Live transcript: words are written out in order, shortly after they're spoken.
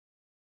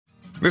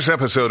This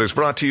episode is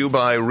brought to you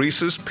by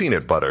Reese's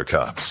Peanut Butter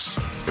Cups.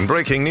 In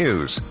breaking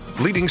news,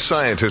 leading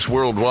scientists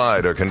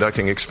worldwide are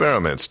conducting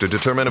experiments to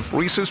determine if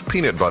Reese's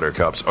Peanut Butter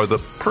Cups are the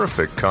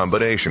perfect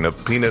combination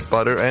of peanut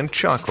butter and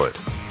chocolate.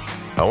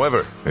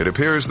 However, it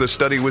appears the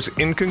study was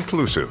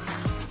inconclusive,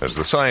 as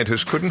the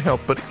scientists couldn't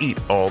help but eat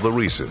all the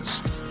Reese's.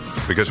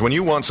 Because when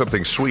you want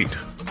something sweet,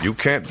 you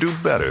can't do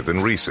better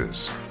than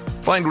Reese's.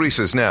 Find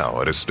Reese's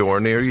now at a store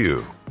near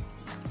you.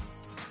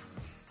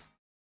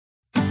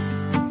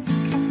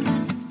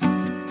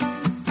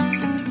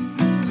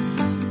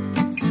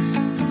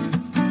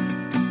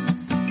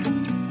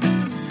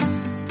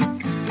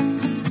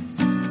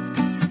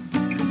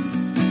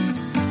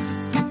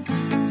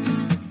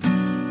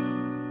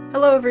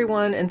 Hello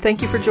everyone, and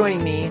thank you for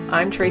joining me.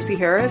 I'm Tracy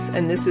Harris,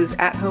 and this is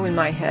At Home in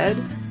My Head,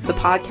 the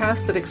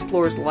podcast that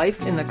explores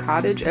life in the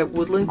cottage at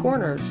Woodland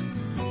Corners.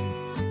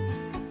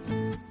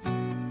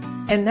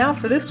 And now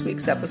for this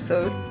week's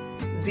episode,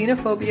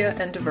 Xenophobia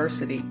and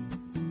Diversity.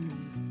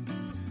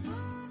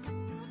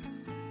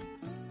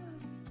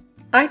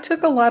 I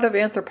took a lot of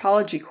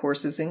anthropology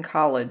courses in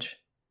college.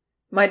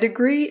 My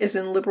degree is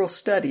in liberal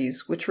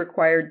studies, which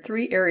required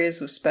 3 areas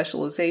of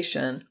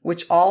specialization,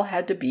 which all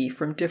had to be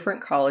from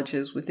different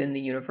colleges within the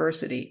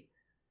university.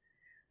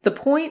 The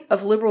point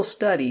of liberal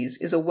studies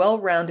is a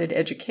well-rounded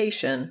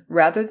education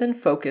rather than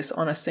focus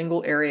on a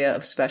single area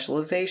of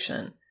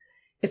specialization.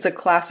 It's a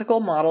classical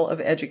model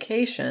of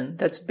education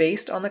that's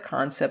based on the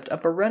concept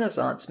of a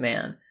Renaissance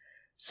man,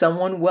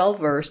 someone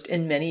well-versed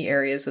in many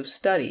areas of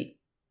study.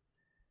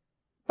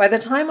 By the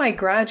time I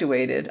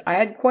graduated, I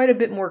had quite a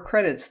bit more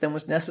credits than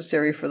was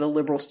necessary for the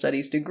liberal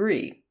studies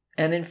degree,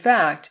 and in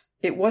fact,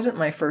 it wasn't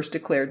my first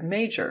declared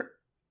major.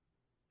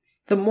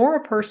 The more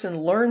a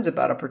person learns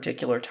about a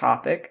particular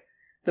topic,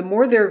 the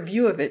more their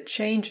view of it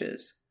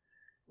changes.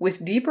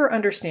 With deeper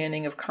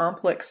understanding of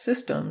complex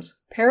systems,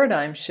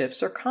 paradigm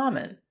shifts are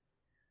common.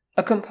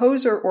 A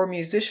composer or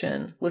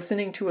musician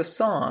listening to a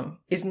song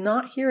is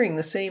not hearing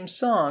the same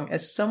song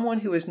as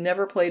someone who has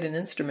never played an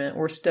instrument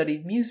or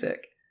studied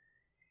music.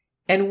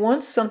 And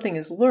once something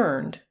is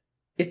learned,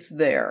 it's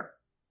there.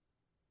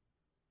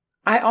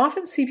 I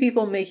often see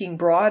people making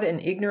broad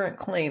and ignorant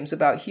claims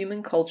about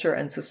human culture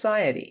and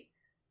society,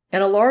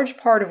 and a large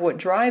part of what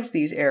drives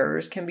these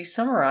errors can be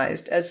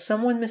summarized as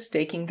someone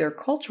mistaking their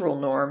cultural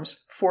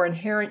norms for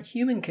inherent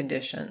human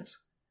conditions.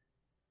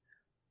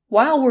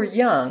 While we're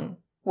young,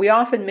 we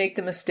often make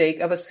the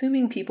mistake of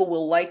assuming people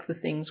will like the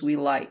things we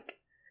like.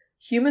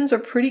 Humans are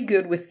pretty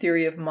good with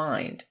theory of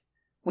mind.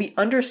 We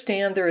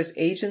understand there is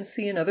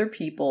agency in other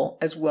people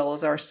as well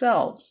as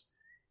ourselves,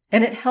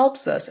 and it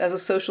helps us as a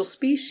social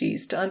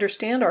species to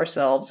understand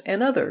ourselves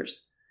and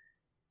others.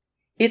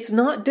 It's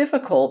not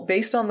difficult,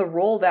 based on the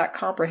role that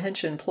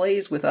comprehension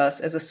plays with us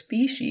as a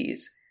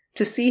species,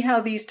 to see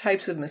how these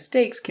types of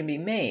mistakes can be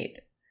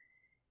made.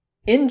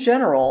 In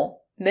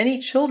general, many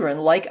children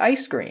like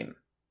ice cream.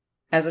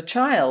 As a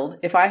child,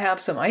 if I have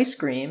some ice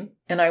cream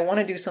and I want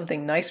to do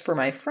something nice for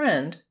my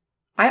friend,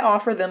 I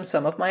offer them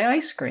some of my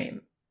ice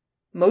cream.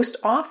 Most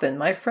often,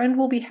 my friend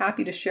will be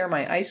happy to share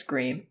my ice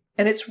cream,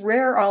 and it's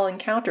rare I'll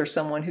encounter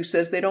someone who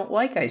says they don't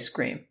like ice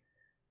cream.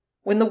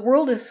 When the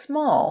world is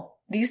small,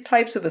 these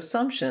types of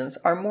assumptions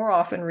are more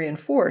often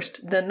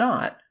reinforced than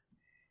not.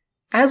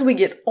 As we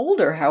get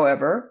older,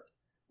 however,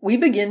 we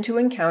begin to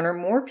encounter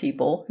more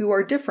people who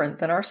are different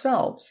than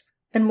ourselves,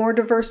 and more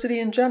diversity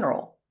in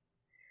general.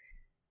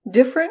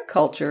 Different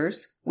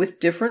cultures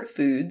with different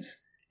foods,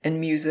 and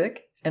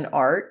music, and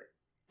art,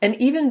 and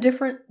even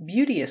different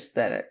beauty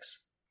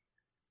aesthetics.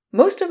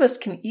 Most of us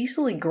can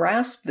easily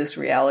grasp this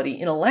reality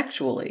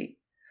intellectually,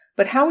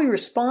 but how we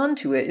respond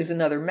to it is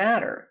another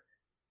matter.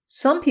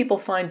 Some people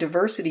find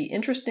diversity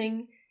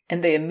interesting,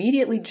 and they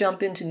immediately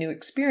jump into new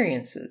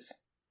experiences.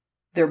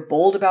 They're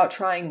bold about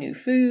trying new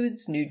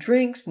foods, new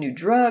drinks, new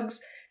drugs.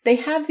 They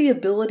have the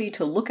ability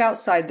to look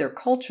outside their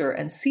culture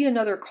and see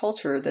another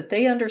culture that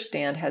they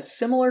understand has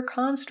similar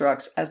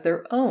constructs as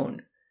their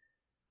own.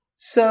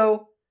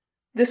 So,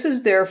 this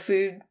is their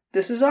food,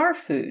 this is our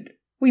food.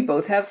 We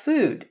both have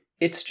food.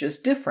 It's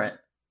just different.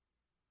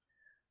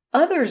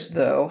 Others,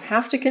 though,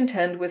 have to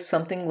contend with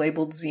something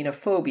labeled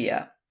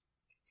xenophobia.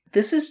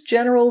 This is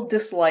general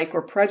dislike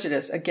or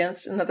prejudice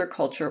against another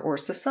culture or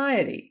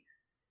society.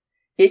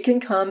 It can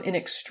come in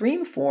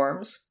extreme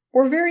forms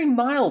or very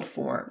mild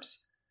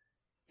forms.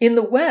 In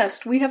the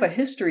West, we have a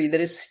history that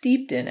is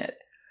steeped in it.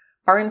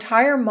 Our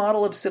entire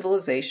model of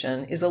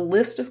civilization is a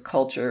list of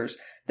cultures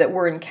that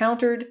were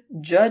encountered,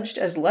 judged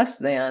as less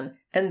than,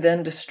 and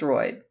then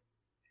destroyed.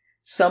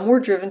 Some were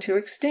driven to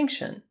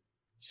extinction.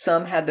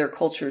 Some had their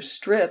cultures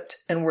stripped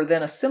and were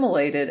then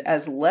assimilated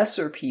as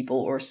lesser people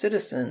or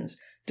citizens,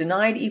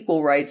 denied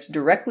equal rights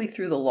directly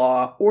through the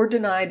law, or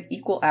denied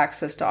equal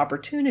access to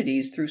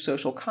opportunities through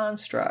social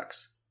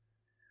constructs.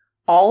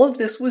 All of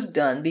this was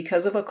done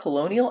because of a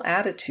colonial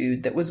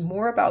attitude that was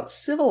more about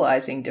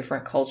civilizing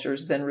different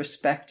cultures than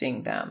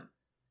respecting them.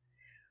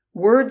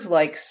 Words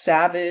like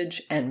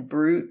savage and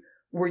brute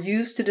were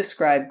used to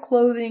describe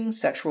clothing,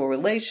 sexual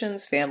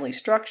relations, family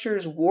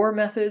structures, war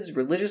methods,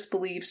 religious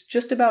beliefs,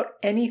 just about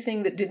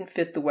anything that didn't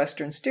fit the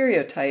Western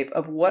stereotype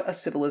of what a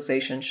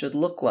civilization should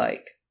look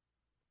like.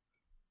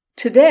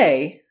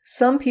 Today,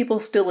 some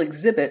people still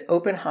exhibit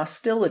open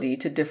hostility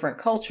to different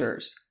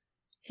cultures.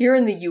 Here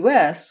in the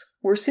US,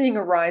 we're seeing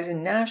a rise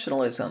in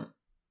nationalism,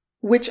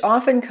 which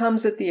often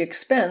comes at the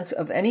expense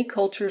of any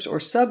cultures or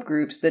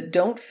subgroups that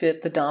don't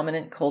fit the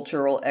dominant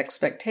cultural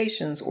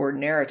expectations or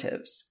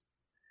narratives.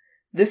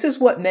 This is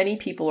what many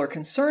people are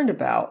concerned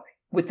about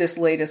with this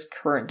latest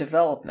current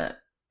development.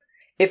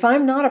 If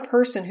I'm not a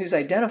person who's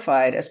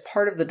identified as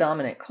part of the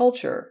dominant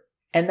culture,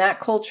 and that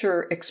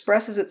culture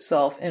expresses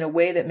itself in a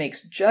way that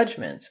makes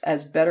judgments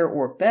as better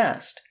or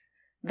best,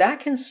 that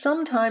can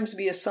sometimes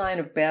be a sign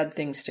of bad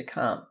things to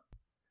come.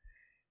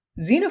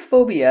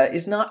 Xenophobia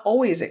is not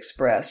always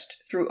expressed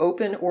through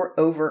open or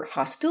overt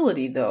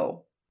hostility,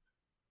 though.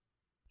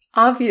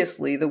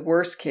 Obviously, the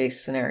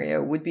worst-case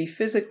scenario would be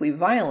physically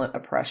violent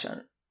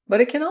oppression, but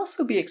it can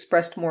also be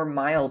expressed more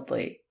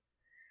mildly.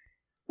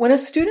 When a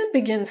student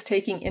begins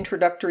taking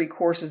introductory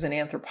courses in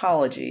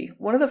anthropology,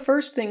 one of the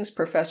first things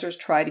professors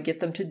try to get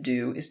them to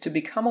do is to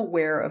become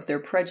aware of their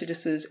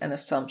prejudices and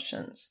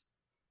assumptions.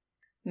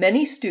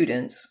 Many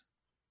students,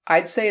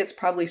 I'd say it's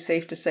probably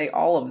safe to say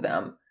all of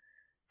them,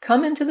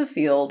 come into the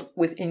field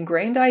with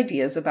ingrained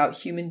ideas about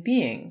human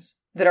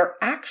beings that are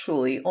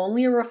actually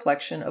only a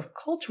reflection of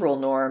cultural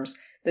norms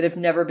that have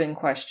never been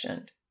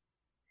questioned.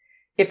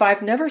 If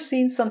I've never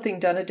seen something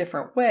done a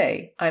different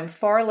way, I'm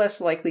far less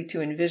likely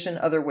to envision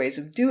other ways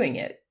of doing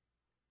it.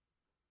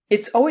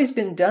 It's always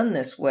been done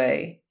this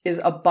way is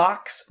a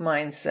box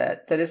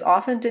mindset that is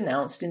often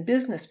denounced in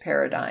business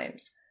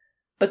paradigms.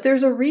 But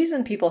there's a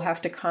reason people have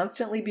to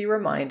constantly be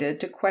reminded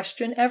to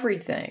question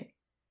everything.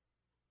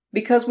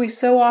 Because we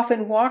so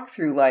often walk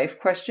through life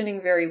questioning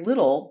very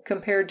little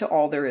compared to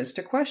all there is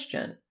to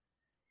question.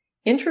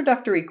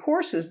 Introductory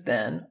courses,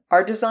 then,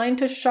 are designed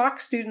to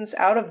shock students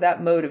out of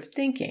that mode of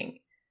thinking.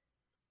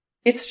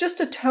 It's just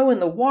a toe in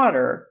the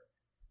water,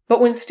 but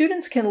when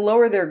students can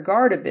lower their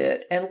guard a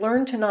bit and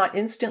learn to not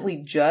instantly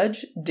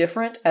judge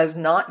different as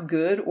not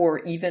good or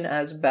even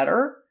as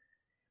better,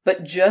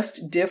 but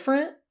just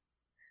different,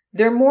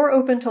 they're more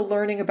open to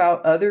learning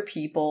about other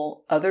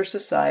people, other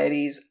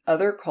societies,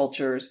 other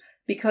cultures,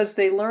 because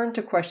they learn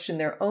to question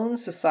their own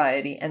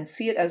society and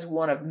see it as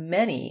one of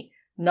many,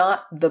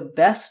 not the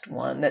best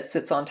one that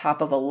sits on top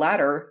of a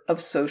ladder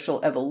of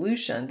social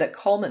evolution that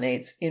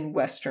culminates in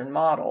Western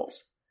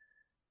models.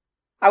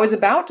 I was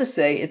about to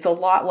say it's a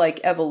lot like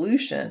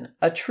evolution,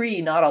 a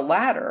tree, not a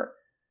ladder,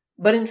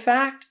 but in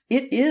fact,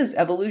 it is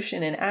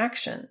evolution in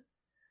action.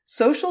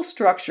 Social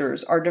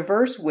structures are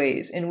diverse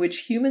ways in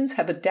which humans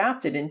have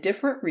adapted in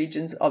different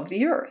regions of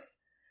the earth.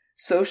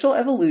 Social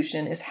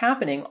evolution is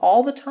happening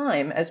all the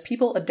time as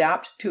people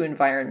adapt to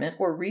environment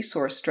or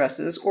resource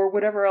stresses or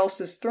whatever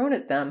else is thrown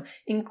at them,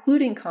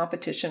 including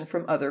competition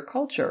from other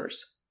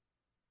cultures.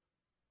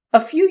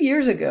 A few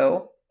years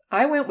ago,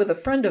 I went with a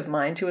friend of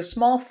mine to a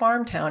small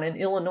farm town in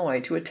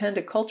Illinois to attend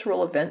a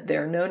cultural event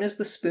there known as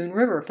the Spoon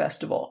River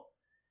Festival.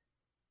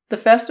 The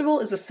festival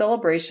is a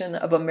celebration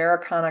of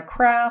Americana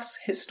crafts,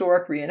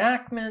 historic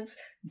reenactments,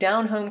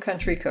 down-home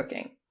country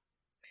cooking.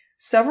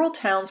 Several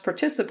towns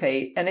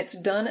participate, and it's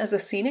done as a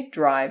scenic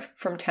drive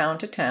from town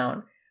to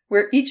town,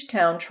 where each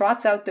town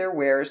trots out their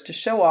wares to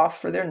show off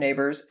for their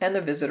neighbors and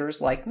the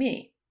visitors like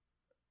me.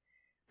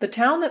 The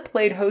town that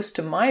played host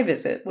to my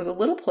visit was a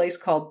little place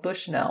called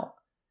Bushnell,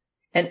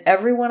 and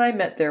everyone I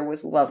met there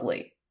was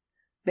lovely.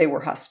 They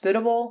were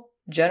hospitable,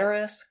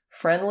 generous,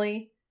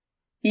 friendly,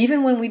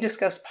 even when we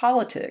discussed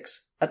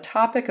politics, a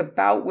topic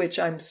about which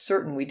I'm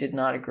certain we did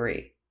not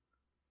agree.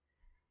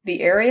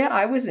 The area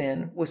I was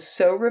in was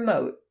so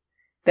remote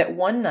that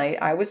one night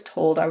I was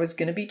told I was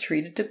going to be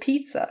treated to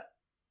pizza,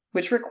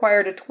 which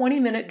required a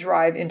 20-minute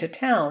drive into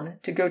town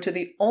to go to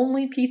the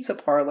only pizza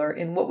parlor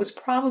in what was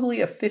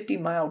probably a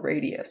 50-mile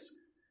radius.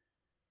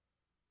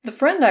 The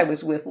friend I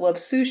was with loved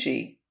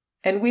sushi,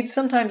 and we'd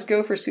sometimes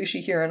go for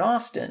sushi here in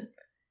Austin.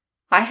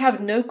 I have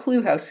no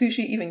clue how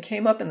sushi even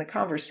came up in the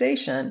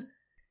conversation,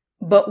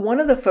 but one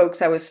of the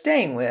folks I was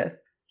staying with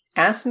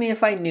asked me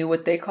if I knew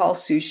what they call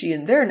sushi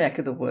in their neck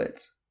of the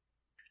woods.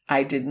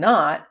 I did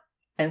not,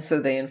 and so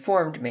they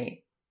informed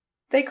me.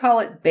 They call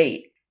it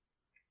bait.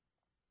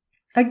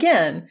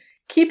 Again,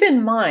 keep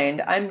in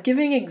mind I'm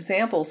giving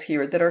examples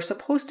here that are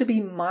supposed to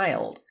be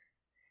mild.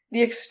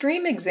 The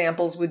extreme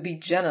examples would be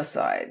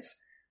genocides.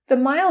 The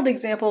mild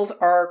examples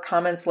are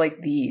comments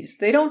like these.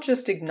 They don't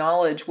just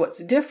acknowledge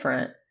what's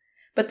different,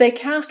 but they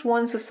cast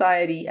one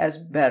society as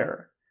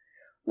better.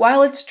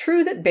 While it's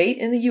true that bait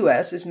in the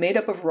U.S. is made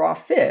up of raw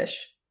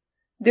fish,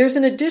 there's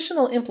an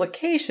additional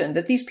implication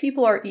that these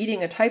people are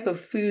eating a type of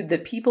food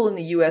that people in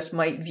the U.S.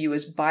 might view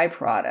as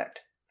byproduct,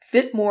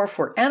 fit more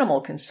for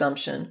animal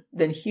consumption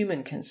than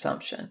human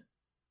consumption.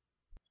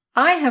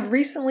 I have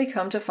recently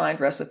come to find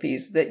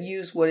recipes that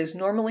use what is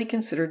normally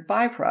considered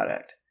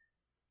byproduct.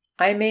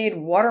 I made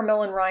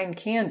watermelon rind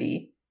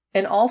candy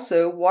and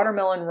also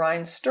watermelon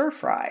rind stir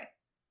fry.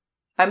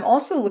 I'm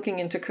also looking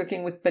into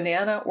cooking with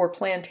banana or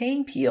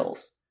plantain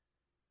peels.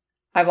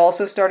 I've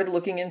also started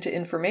looking into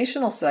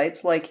informational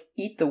sites like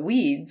Eat the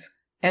Weeds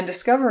and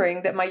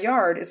discovering that my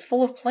yard is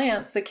full of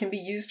plants that can be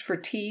used for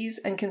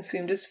teas and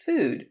consumed as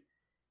food.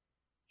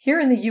 Here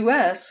in the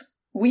US,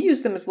 we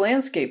use them as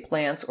landscape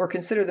plants or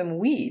consider them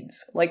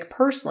weeds, like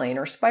purslane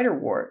or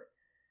spiderwort.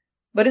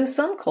 But in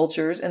some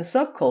cultures and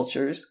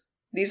subcultures,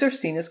 these are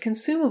seen as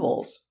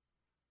consumables.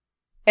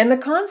 And the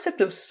concept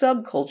of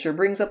subculture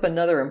brings up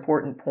another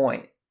important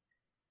point.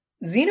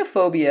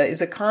 Xenophobia is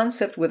a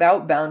concept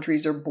without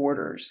boundaries or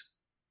borders.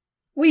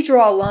 We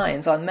draw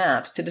lines on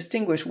maps to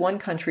distinguish one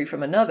country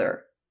from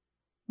another.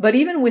 But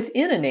even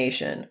within a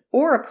nation,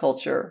 or a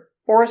culture,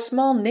 or a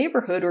small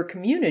neighborhood or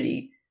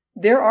community,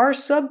 there are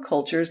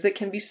subcultures that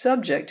can be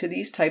subject to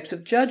these types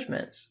of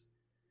judgments.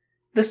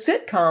 The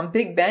sitcom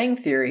Big Bang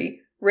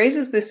Theory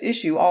raises this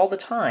issue all the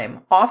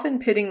time, often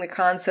pitting the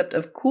concept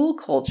of cool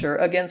culture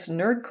against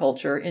nerd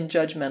culture in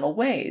judgmental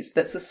ways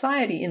that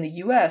society in the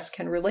US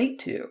can relate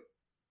to.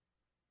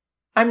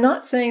 I'm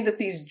not saying that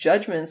these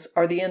judgments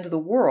are the end of the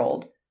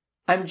world.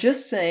 I'm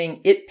just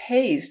saying it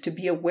pays to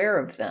be aware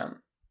of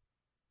them.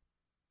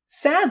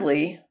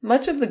 Sadly,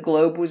 much of the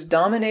globe was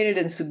dominated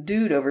and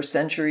subdued over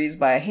centuries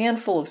by a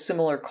handful of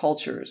similar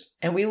cultures,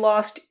 and we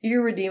lost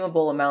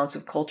irredeemable amounts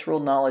of cultural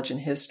knowledge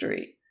and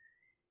history.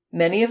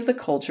 Many of the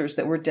cultures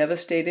that were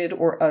devastated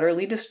or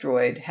utterly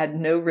destroyed had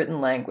no written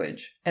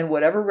language, and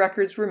whatever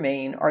records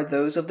remain are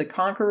those of the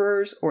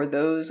conquerors or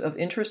those of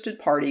interested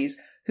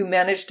parties who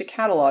managed to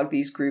catalog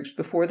these groups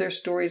before their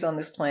stories on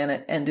this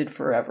planet ended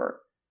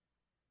forever.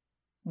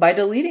 By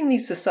deleting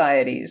these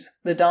societies,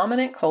 the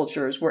dominant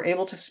cultures were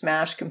able to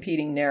smash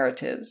competing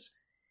narratives.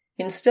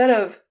 Instead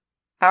of,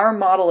 our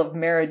model of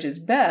marriage is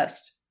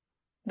best,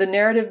 the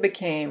narrative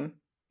became,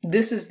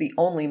 this is the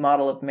only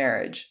model of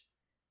marriage.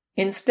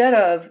 Instead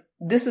of,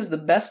 this is the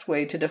best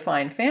way to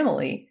define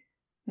family,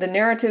 the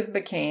narrative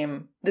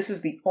became, this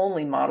is the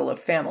only model of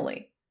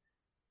family.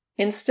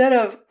 Instead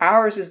of,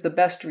 ours is the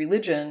best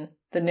religion,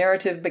 the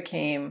narrative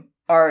became,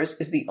 ours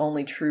is the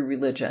only true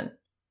religion.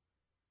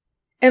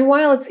 And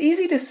while it's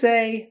easy to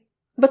say,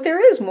 but there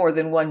is more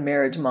than one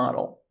marriage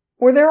model,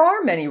 or there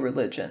are many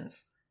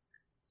religions,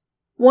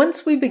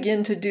 once we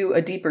begin to do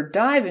a deeper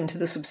dive into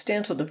the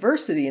substantial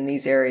diversity in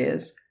these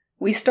areas,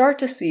 we start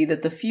to see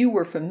that the few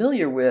we're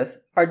familiar with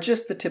are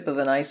just the tip of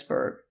an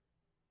iceberg.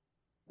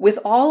 With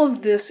all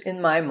of this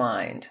in my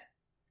mind,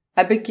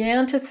 I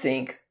began to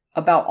think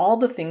about all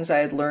the things I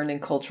had learned in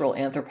cultural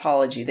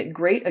anthropology that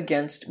grate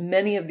against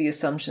many of the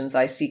assumptions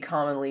I see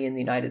commonly in the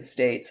United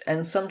States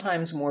and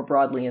sometimes more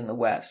broadly in the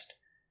West.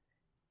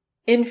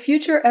 In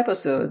future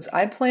episodes,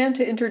 I plan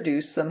to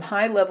introduce some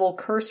high-level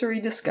cursory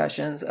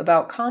discussions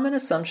about common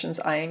assumptions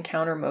I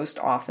encounter most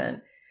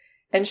often,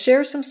 and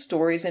share some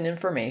stories and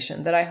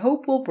information that I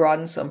hope will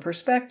broaden some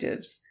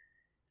perspectives.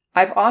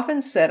 I've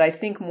often said I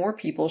think more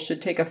people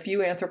should take a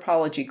few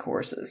anthropology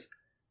courses,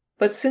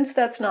 but since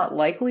that's not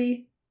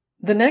likely,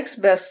 the next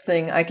best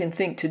thing I can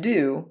think to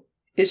do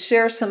is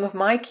share some of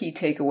my key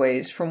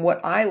takeaways from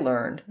what I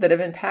learned that have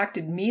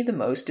impacted me the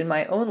most in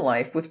my own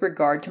life with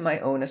regard to my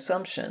own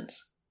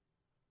assumptions.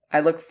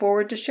 I look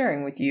forward to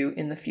sharing with you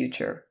in the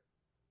future.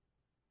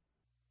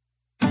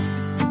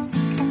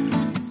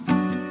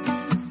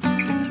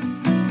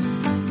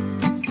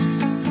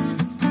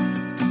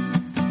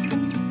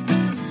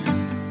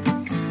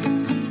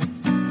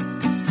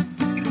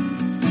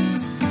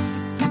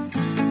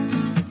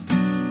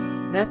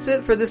 That's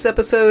it for this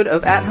episode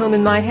of At Home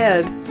in My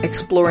Head,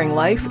 exploring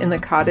life in the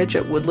cottage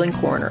at Woodland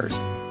Corners.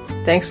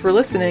 Thanks for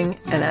listening,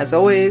 and as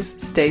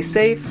always, stay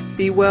safe,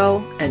 be well,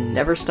 and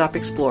never stop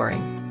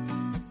exploring.